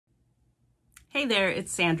Hey there,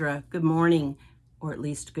 it's Sandra. Good morning, or at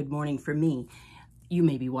least good morning for me. You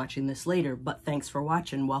may be watching this later, but thanks for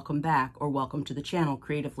watching. Welcome back, or welcome to the channel,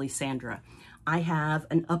 Creatively Sandra. I have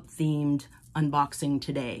an Up-themed unboxing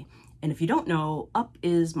today. And if you don't know, Up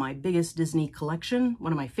is my biggest Disney collection,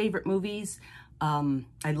 one of my favorite movies. I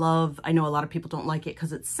know a lot of people don't like it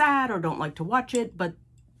because it's sad or don't like to watch it, but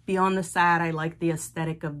beyond the sad, I like the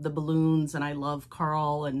aesthetic of the balloons, and I love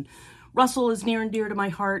Carl, and Russell is near and dear to my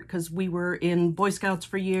heart because we were in Boy Scouts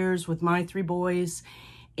for years with my 3 boys,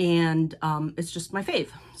 and it's just my fave.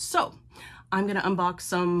 So I'm going to unbox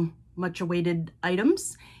some much awaited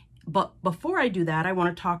items. But before I do that, I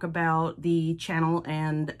want to talk about the channel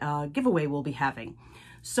and giveaway we'll be having.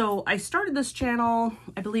 So I started this channel,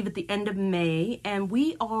 I believe at the end of May, and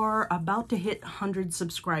we are about to hit 100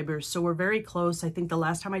 subscribers. So we're very close. I think the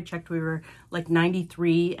last time I checked, we were like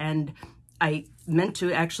 93, and I meant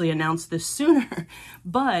to actually announce this sooner,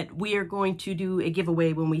 but we are going to do a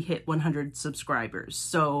giveaway when we hit 100 subscribers.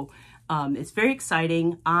 So it's very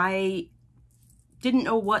exciting. I didn't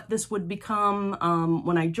know what this would become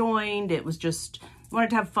when I joined. It was just, I wanted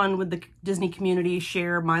to have fun with the Disney community,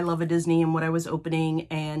 share my love of Disney and what I was opening,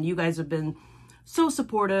 and you guys have been so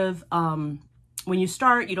supportive. When you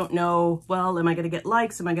start, you don't know, well, am I going to get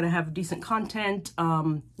likes? Am I going to have decent content,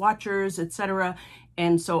 watchers, etc.?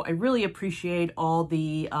 And so I really appreciate all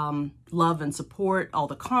the love and support, all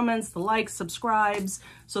the comments, the likes, subscribes.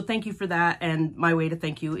 So thank you for that. And my way to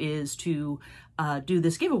thank you is to do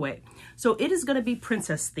this giveaway. So it is going to be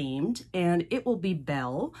princess themed, and it will be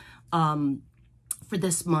Belle for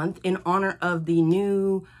this month in honor of the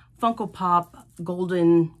new Funko Pop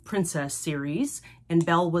Golden Princess series, and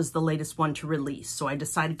Belle was the latest one to release, so I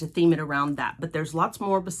decided to theme it around that. But there's lots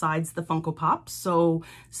more besides the Funko Pops, so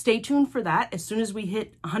stay tuned for that. As soon as we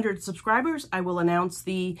hit 100 subscribers, I will announce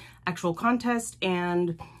the actual contest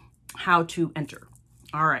and how to enter.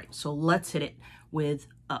 All right, so let's hit it with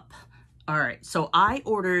Up. All right, so I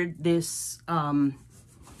ordered this, I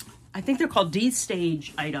think they're called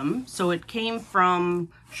Dstage item. So it came from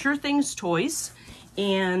Sure Things Toys,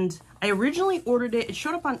 and I originally ordered it. It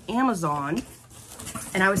showed up on Amazon,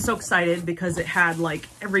 and I was so excited because it had like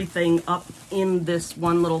everything up in this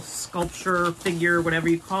one little sculpture figure, whatever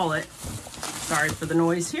you call it. Sorry for the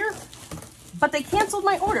noise here. But they canceled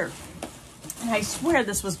my order. And I swear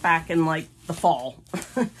this was back in like the fall,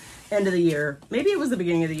 end of the year. Maybe it was the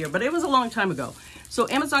beginning of the year, but it was a long time ago. So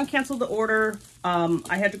Amazon canceled the order.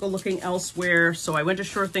 I had to go looking elsewhere. So I went to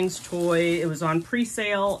Sure Things Toy. It was on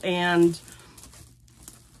pre-sale, and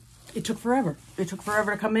it took forever. It took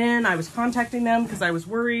forever to come in. I was contacting them because I was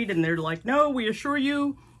worried, and they're like, no, we assure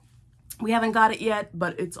you, we haven't got it yet,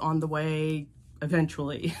 but it's on the way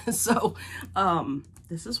eventually. So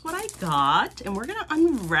this is what I got, and we're gonna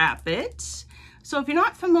unwrap it. So if you're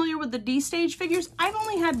not familiar with the Dstage figures, I've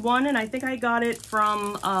only had one, and I think I got it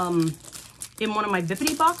from in one of my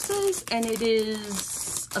Bippity boxes, and it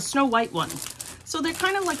is a Snow White one. So they're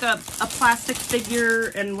kind of like a plastic figure,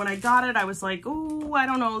 and when I got it, I was like, oh, I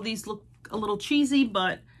don't know, these look a little cheesy,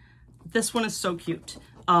 but this one is so cute.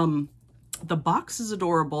 The box is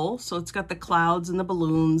adorable, so it's got the clouds and the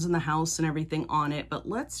balloons and the house and everything on it, but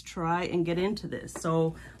let's try and get into this.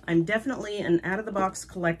 So I'm definitely an out-of-the-box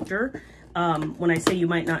collector. When I say you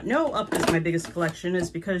might not know Up is my biggest collection, is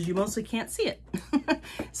because you mostly can't see it.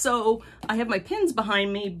 So I have my pins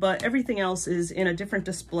behind me, but everything else is in a different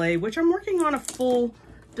display, which I'm working on a full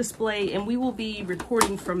display, and we will be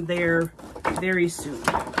recording from there very soon.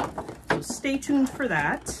 So stay tuned for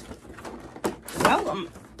that. Well, I'm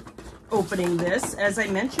opening this. As I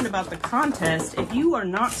mentioned about the contest, if you are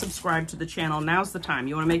not subscribed to the channel, now's the time.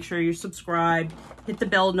 You want to make sure you're subscribed, hit the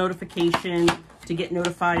bell notification to get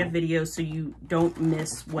notified of videos so you don't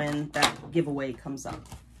miss when that giveaway comes up.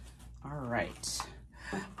 All right.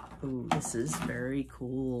 Ooh, this is very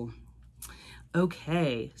cool.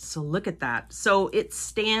 Okay, so look at that. So it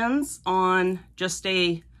stands on just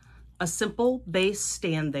a simple base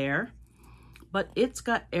stand there, but it's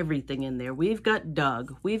got everything in there. We've got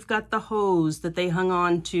Doug. We've got the hose that they hung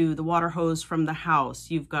on to, the water hose from the house.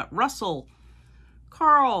 You've got Russell,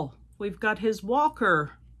 Carl. We've got his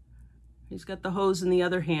walker. He's got the hose in the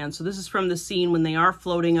other hand. So this is from the scene when they are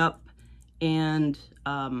floating up and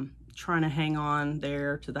trying to hang on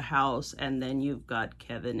there to the house. And then you've got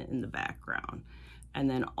Kevin in the background. And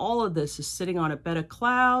then all of this is sitting on a bed of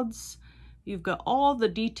clouds. You've got all the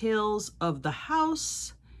details of the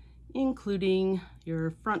house, including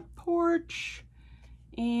your front porch,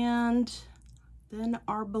 and then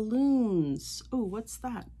our balloons. Oh, what's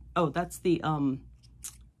that? Oh, that's the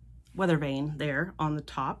weather vane there on the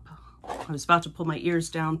top. I was about to pull my ears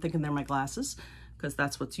down thinking they're my glasses, because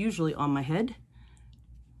that's what's usually on my head.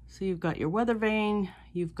 So you've got your weather vane,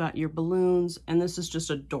 you've got your balloons, and this is just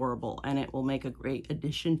adorable, and it will make a great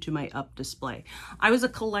addition to my up display. I was a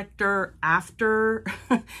collector after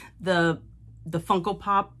the Funko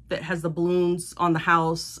Pop that has the balloons on the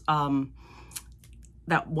house,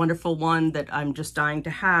 that wonderful one that I'm just dying to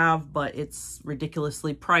have, but it's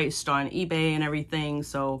ridiculously priced on eBay and everything,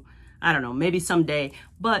 so I don't know, maybe someday,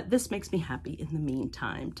 but this makes me happy in the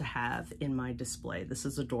meantime to have in my display. This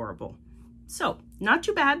is adorable. So, not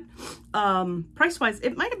too bad. Price-wise,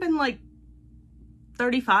 it might have been like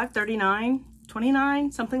 $35, $39,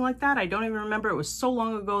 $29, something like that. I don't even remember. It was so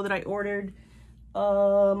long ago that I ordered.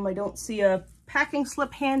 I don't see a packing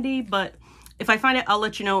slip handy, but if I find it, I'll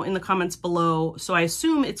let you know in the comments below. So I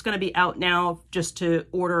assume it's going to be out now just to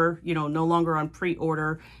order, you know, no longer on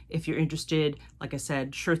pre-order. If you're interested, like I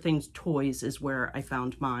said, Sure Things Toys is where I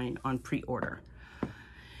found mine on pre-order.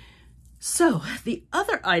 So the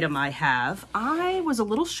other item I have, I was a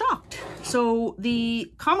little shocked. So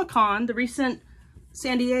the Comic-Con, the recent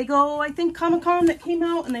San Diego, I think Comic-Con that came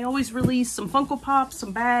out, and they always release some Funko Pops,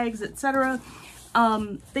 some bags, etc.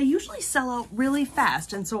 They usually sell out really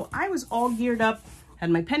fast. And so I was all geared up,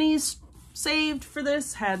 had my pennies saved for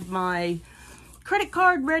this, had my credit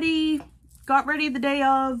card ready, got ready the day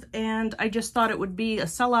of, and I just thought it would be a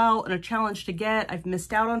sellout and a challenge to get. I've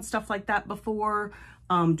missed out on stuff like that before.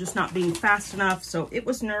 Just not being fast enough. So it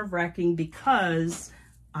was nerve-wracking because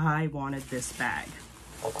I wanted this bag.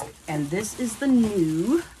 And this is the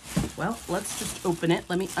new, well, let's just open it.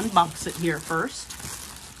 Let me unbox it here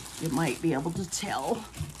first. You might be able to tell.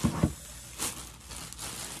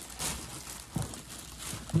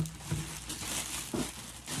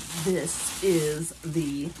 This is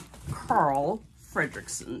the Carl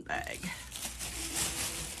Fredricksen bag.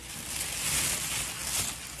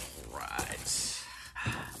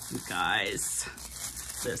 You guys,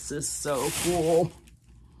 this is so cool.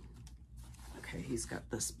 Okay, he's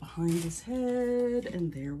got this behind his head,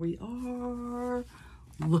 and there we are.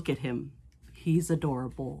 Look at him. He's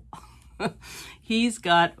adorable. He's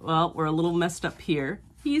got, well, we're a little messed up here.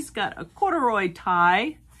 He's got a corduroy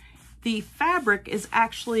tie. The fabric is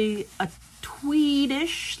actually a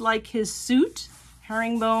tweedish, like his suit.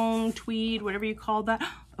 Herringbone, tweed, whatever you call that.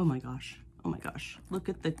 Oh my gosh. Oh my gosh. Look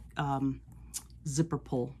at the zipper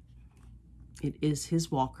pull. It is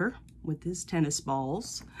his walker with his tennis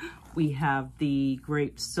balls. We have the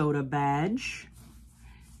grape soda badge,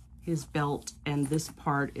 his belt, and this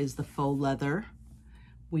part is the faux leather.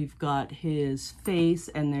 We've got his face,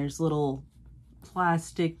 and there's little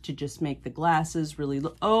plastic to just make the glasses really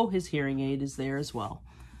look. Oh, his hearing aid is there as well.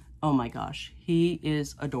 Oh my gosh, he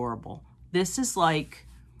is adorable. This is like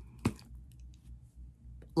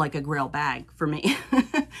a Grail bag for me.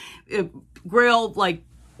 Grail, like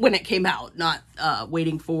when it came out, not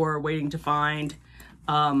waiting to find.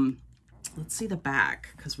 Let's see the back,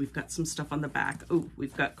 because we've got some stuff on the back. Oh,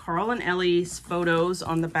 we've got Carl and Ellie's photos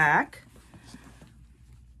on the back.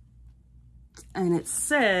 And it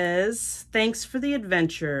says, "Thanks for the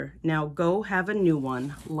adventure. Now go have a new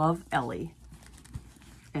one. Love, Ellie."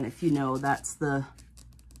 And if you know, that's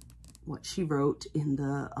what she wrote in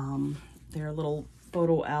their little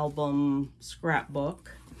photo album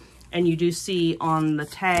scrapbook. And you do see on the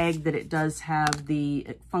tag that it does have the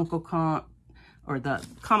FunkoCon, or the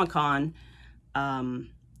Comic-Con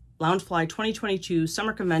Loungefly 2022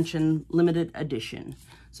 Summer Convention Limited Edition.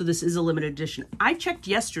 So this is a limited edition. I checked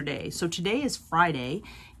yesterday, so today is Friday,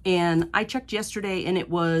 and I checked yesterday and it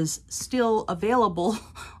was still available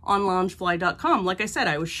on loungefly.com. Like I said,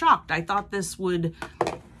 I was shocked. I thought this would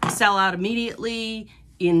sell out immediately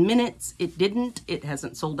in minutes. It didn't. It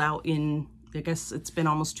hasn't sold out in, I guess it's been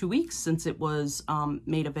almost 2 weeks since it was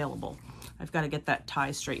made available. I've got to get that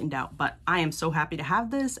tie straightened out, but I am so happy to have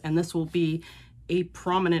this, and this will be a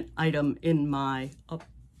prominent item in my up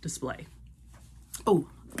display. Oh,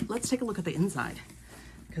 let's take a look at the inside,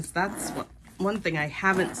 because that's one thing I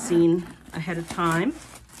haven't seen ahead of time.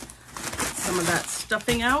 Some of that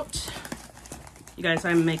stuffing out. You guys,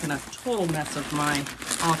 I'm making a total mess of my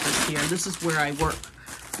office here. This is where I work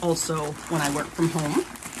also when I work from home.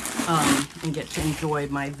 And get to enjoy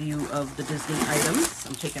my view of the Disney items.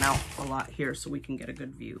 I'm taking out a lot here so we can get a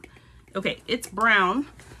good view. Okay, it's brown,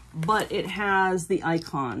 but it has the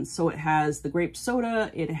icons. So it has the grape soda,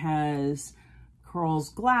 it has Carl's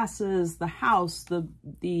glasses, the house, the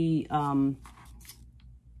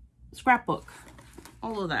scrapbook,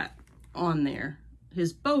 all of that on there.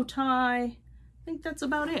 His bow tie, I think that's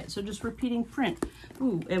about it. So just repeating print.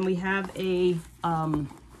 Ooh, and we have a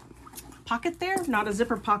pocket there, not a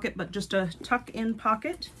zipper pocket, but just a tuck-in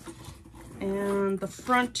pocket. And the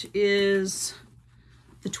front is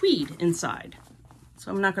the tweed inside. So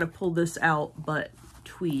I'm not going to pull this out, but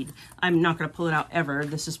tweed. I'm not going to pull it out ever.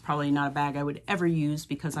 This is probably not a bag I would ever use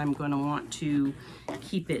because I'm going to want to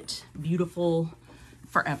keep it beautiful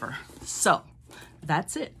forever. So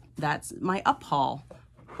that's it. That's my up haul.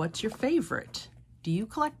 What's your favorite? Do you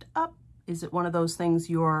collect up? Is it one of those things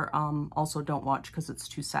you're also don't watch because it's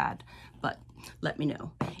too sad? But let me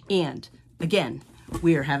know. And again,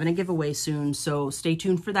 we are having a giveaway soon, so stay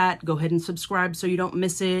tuned for that. Go ahead and subscribe so you don't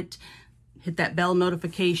miss it. Hit that bell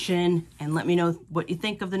notification and let me know what you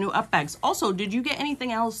think of the new up bags. Also, did you get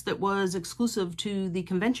anything else that was exclusive to the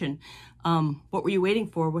convention? What were you waiting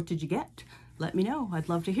for? What did you get? Let me know. I'd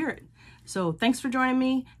love to hear it. So thanks for joining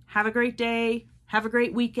me. Have a great day. Have a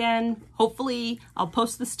great weekend. Hopefully I'll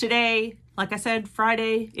post this today. Like I said,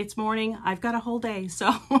 Friday, it's morning. I've got a whole day.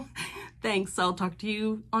 So thanks. I'll talk to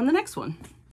you on the next one.